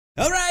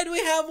Alright, we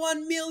have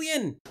 1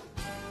 million! Are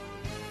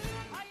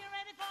you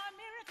ready for a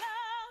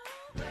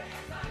miracle?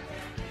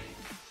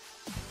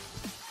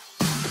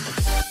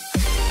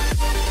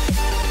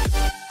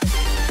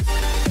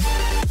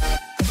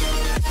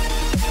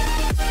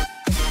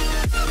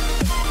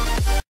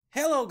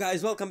 Hello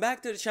guys, welcome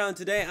back to the channel.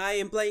 Today I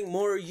am playing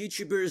more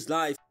YouTubers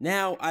live.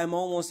 Now I'm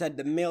almost at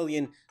the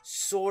million.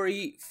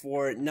 Sorry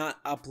for not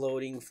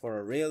uploading for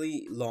a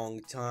really long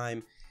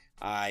time.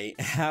 I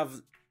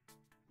have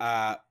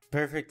a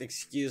perfect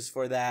excuse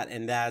for that,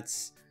 and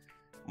that's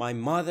my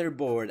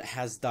motherboard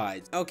has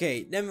died.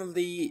 Okay,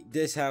 definitely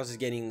this house is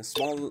getting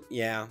small.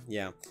 Yeah.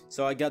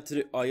 So I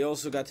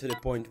also got to the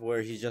point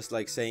where he's just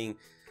like saying,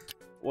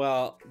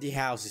 well, the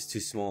house is too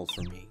small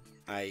for me.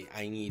 I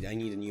need a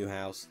new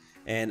house.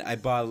 And I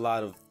bought a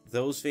lot of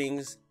those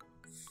things,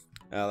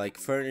 like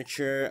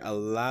furniture, a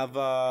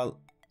lava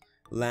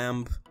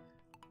lamp,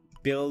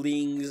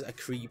 buildings, a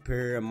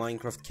creeper, a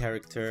Minecraft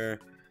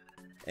character,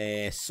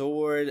 a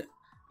sword,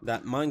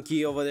 that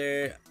monkey over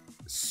there,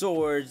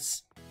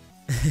 swords,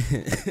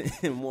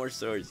 more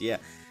swords, yeah,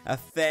 a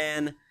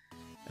fan,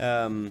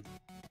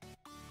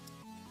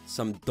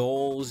 some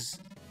dolls,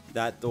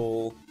 that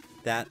doll,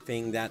 that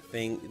thing,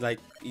 like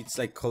it's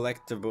like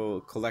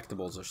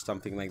collectibles or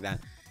something like that.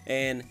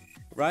 And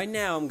right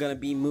now I'm gonna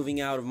be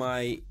moving out of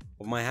my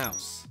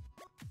house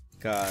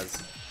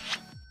because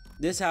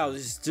this house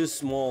is too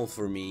small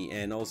for me,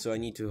 and also I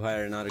need to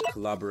hire another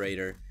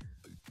collaborator.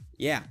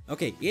 Yeah,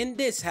 okay, in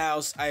this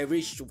house I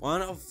reached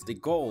one of the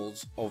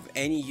goals of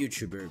any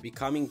YouTuber,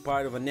 becoming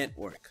part of a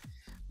network.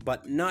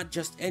 But not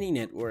just any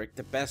network,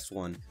 the best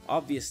one.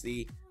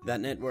 Obviously that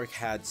network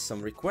had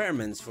some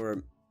requirements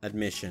for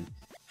admission,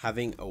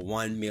 having a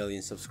 1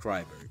 million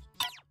subscribers.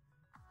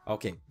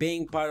 Okay,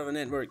 being part of a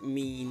network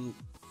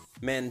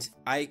meant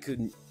I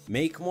could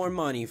make more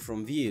money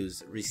from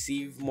views,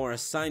 receive more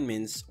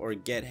assignments, or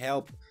get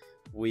help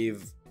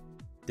with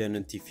the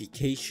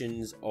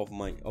notifications of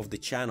the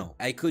channel.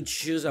 I could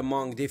choose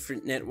among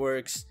different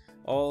networks.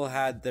 All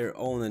had their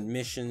own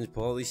admissions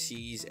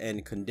policies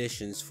and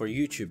conditions for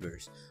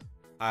YouTubers.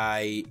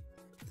 I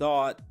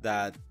thought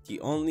that the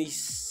only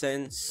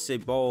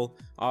sensible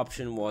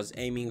option was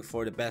aiming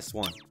for the best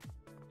one.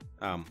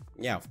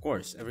 Yeah, of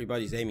course,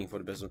 everybody's aiming for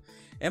the best one.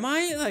 Am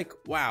I like,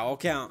 wow,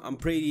 okay,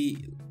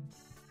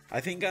 I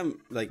think I'm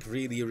like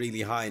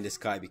really high in the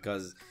sky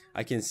because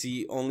I can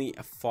see only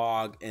a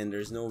fog and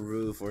there's no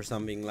roof or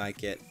something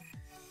like it.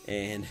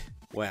 And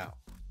wow,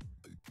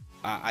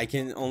 I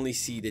can only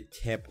see the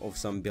tip of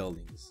some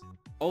buildings.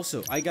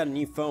 Also, I got a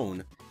new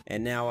phone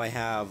and now I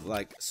have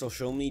like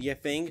social media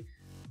thing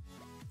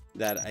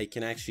that I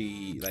can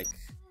actually like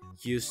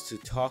use to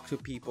talk to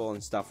people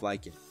and stuff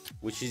like it,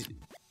 which is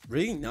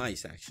really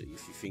nice actually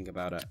if you think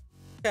about it.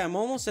 Yeah, I'm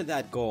almost at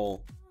that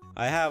goal.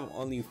 I have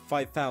only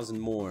 5,000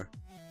 more.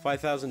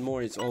 5,000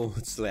 more is all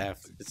that's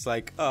left. It's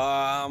like,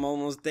 I'm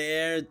almost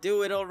there.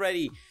 Do it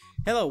already.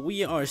 Hello,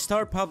 we are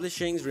Star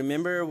Publishings.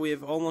 Remember, we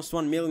have almost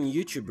 1 million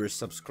YouTubers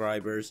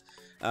subscribers.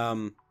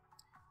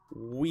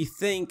 We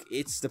think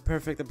it's the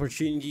perfect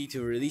opportunity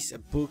to release a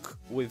book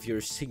with your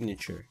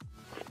signature.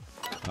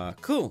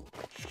 Cool.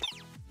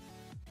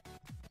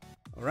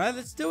 Alright,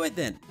 let's do it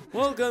then.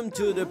 Welcome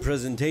to the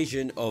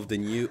presentation of the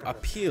new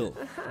Appeal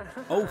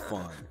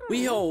O-Phone.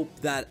 We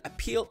hope that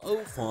Appeal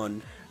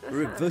O-Phone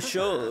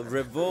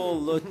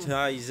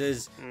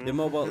revolutionizes the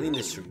mobile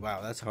industry. Wow,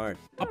 that's hard.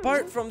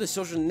 Apart from the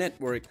social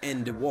network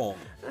and the wall,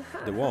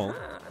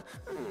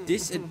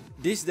 this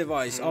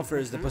device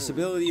offers the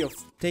possibility of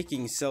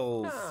taking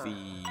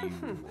selfie.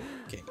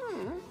 Okay.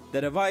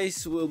 The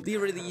device will be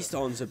released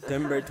on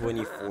September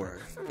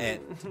 24th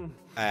at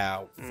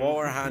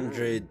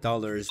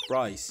 $400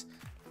 price.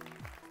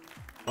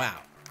 Wow.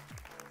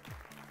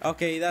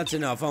 Okay, that's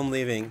enough. I'm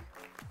leaving.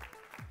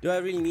 Do I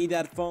really need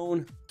that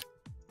phone?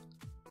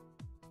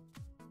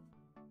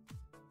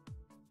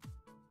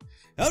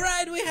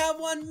 Alright, we have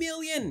 1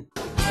 million!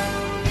 Are you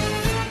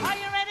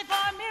ready for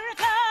a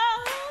miracle?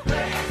 Are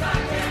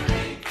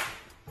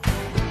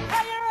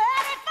you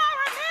ready for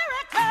a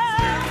miracle?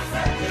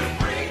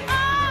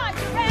 Are you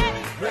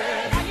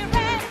ready? Are you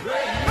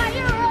ready? Are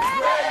you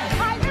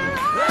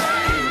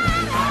ready?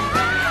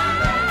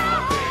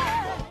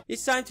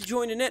 It's time to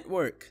join the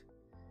network.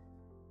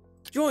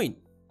 Join.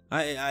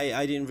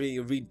 I didn't really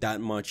read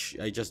that much.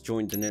 I just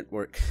joined the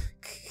network.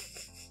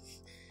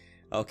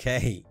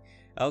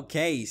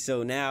 Okay,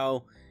 so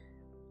now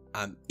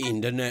I'm in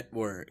the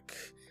network.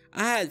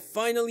 I had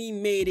finally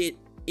made it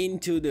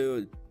into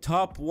the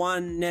top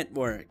 1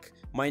 network.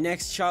 My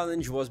next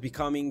challenge was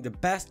becoming the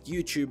best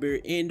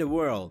YouTuber in the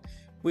world.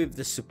 With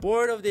the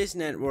support of this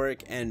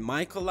network and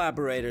my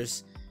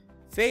collaborators,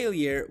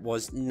 failure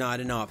was not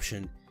an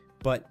option.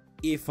 But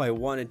if I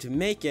wanted to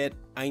make it,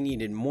 I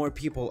needed more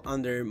people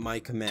under my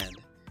command.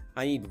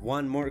 I need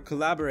one more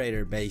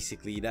collaborator,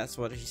 basically. That's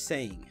what he's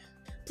saying.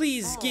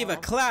 Please give a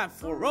clap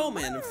for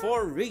Roman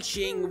for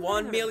reaching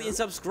 1 million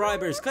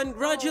subscribers.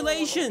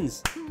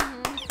 Congratulations!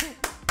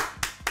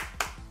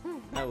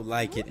 I would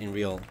like it in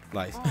real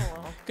life.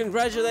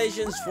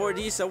 Congratulations for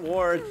this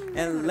award,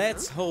 and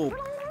let's hope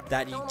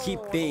that you keep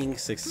being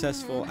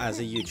successful as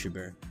a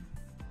YouTuber.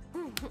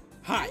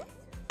 Hi,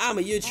 I'm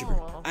a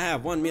YouTuber. I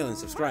have 1 million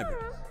subscribers.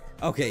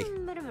 Okay,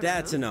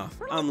 that's enough.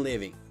 I'm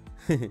leaving.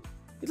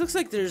 It looks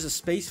like there's a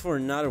space for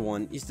another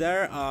one. Is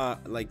there a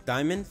like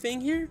diamond thing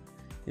here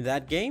in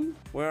that game?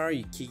 Where are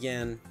you,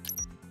 Keegan?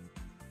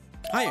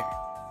 Hire.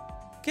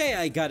 Okay,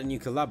 I got a new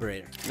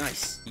collaborator.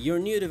 Nice. Your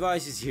new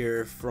device is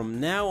here. From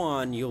now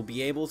on, you'll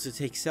be able to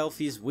take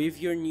selfies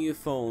with your new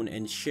phone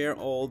and share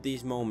all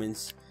these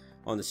moments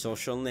on the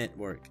social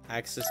network.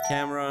 Access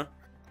camera.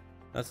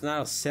 That's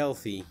not a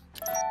selfie.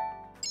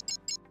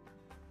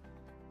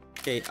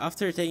 Okay,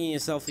 after taking a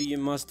selfie, you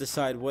must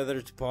decide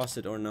whether to post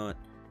it or not.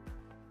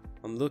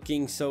 I'm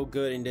looking so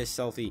good in this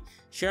selfie.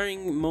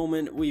 Sharing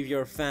moment with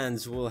your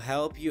fans will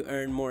help you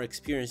earn more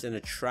experience and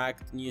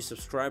attract new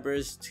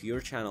subscribers to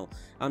your channel.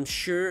 I'm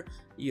sure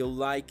you'll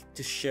like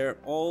to share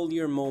all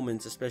your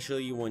moments,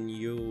 especially when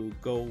you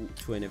go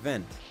to an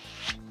event.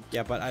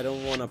 Yeah, but I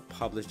don't want to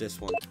publish this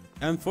one.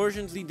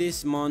 Unfortunately,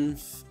 this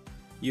month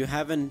you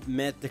haven't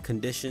met the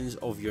conditions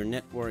of your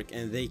network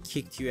and they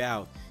kicked you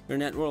out. Your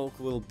network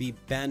will be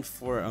banned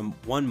for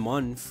 1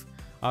 month.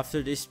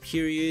 After this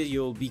period,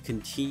 you'll be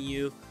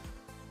continue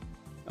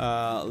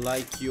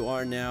like you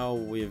are now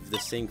with the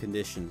same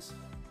conditions.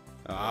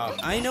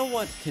 I know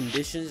what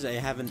conditions I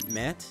haven't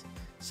met,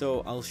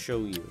 so I'll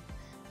show you.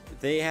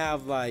 They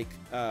have like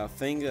a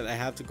thing that I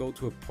have to go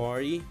to a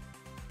party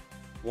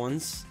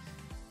once,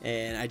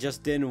 and I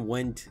just didn't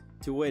went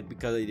to it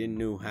because I didn't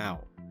know how.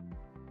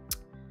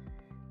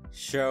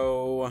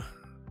 So,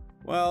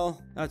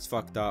 well, that's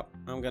fucked up.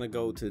 I'm gonna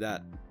go to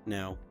that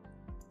now.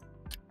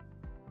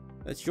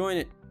 Let's join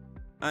it.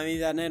 I mean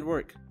that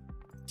network.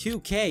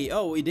 2K.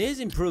 Oh, it is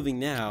improving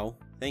now.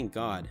 Thank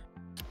God.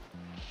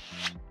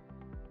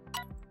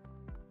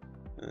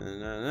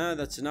 No,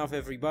 that's enough,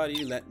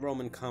 everybody. Let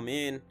Roman come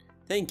in.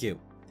 Thank you.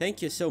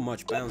 Thank you so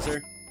much,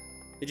 Bouncer.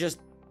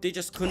 They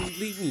just couldn't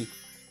leave me.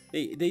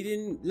 They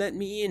didn't let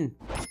me in.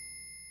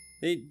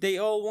 They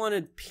all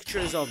wanted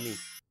pictures of me.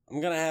 I'm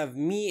gonna have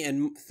me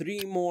and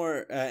 3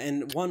 more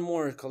and 1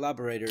 more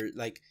collaborator,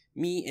 like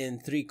me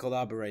and 3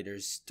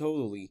 collaborators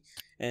totally.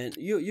 And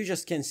you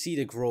just can see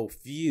the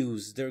growth.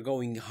 Views, they're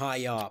going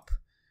high up,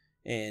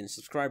 and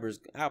subscribers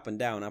up and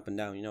down,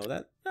 you know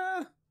that.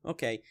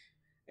 Okay.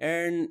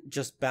 Earn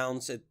just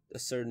bounce at a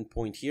certain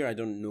point here. I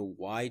don't know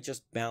why,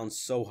 just bounce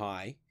so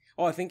high.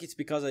 Oh, I think it's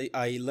because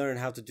I learned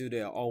how to do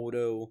the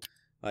auto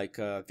like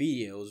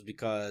videos,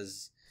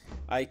 because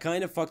I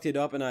kind of fucked it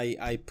up and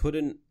I put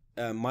in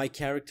my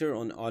character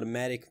on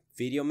automatic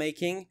video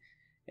making,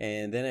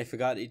 and then I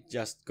forgot it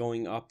just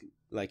going up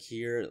like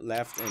here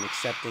left and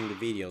accepting the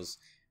videos.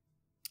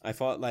 I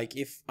thought like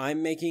if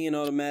I'm making an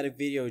automatic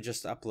video, it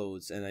just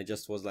uploads, and I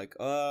just was like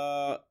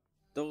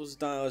those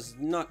does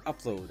not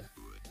upload.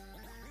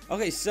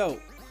 Okay, so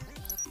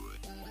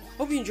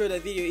hope you enjoyed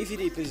that video. If you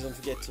did, please don't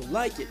forget to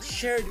like it,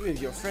 share it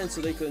with your friends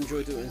so they can enjoy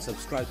it too, and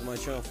subscribe to my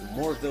channel for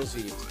more of those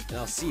videos. And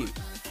I'll see you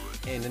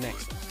in the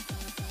next one.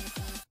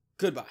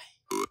 Goodbye.